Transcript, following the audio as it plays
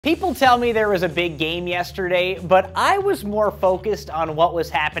People tell me there was a big game yesterday, but I was more focused on what was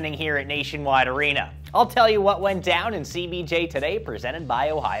happening here at Nationwide Arena. I'll tell you what went down in CBJ Today, presented by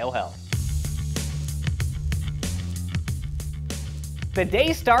OhioHealth. The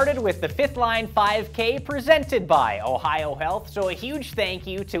day started with the Fifth Line 5K presented by OhioHealth, so a huge thank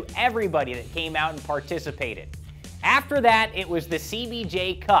you to everybody that came out and participated. After that, it was the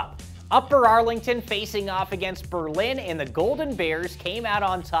CBJ Cup. Upper Arlington facing off against Berlin, and the Golden Bears came out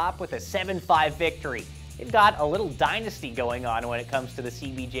on top with a 7-5 victory. They've got a little dynasty going on when it comes to the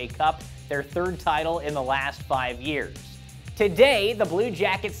CBJ Cup, their third title in the last 5 years. Today, the Blue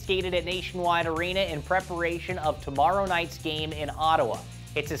Jackets skated at Nationwide Arena in preparation of tomorrow night's game in Ottawa.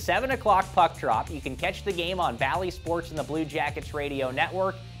 It's a 7 o'clock puck drop. You can catch the game on Bally Sports and the Blue Jackets Radio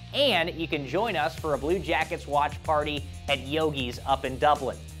Network, and you can join us for a Blue Jackets watch party at Yogi's up in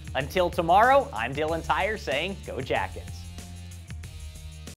Dublin. Until tomorrow, I'm Tyrer saying, go Jackets.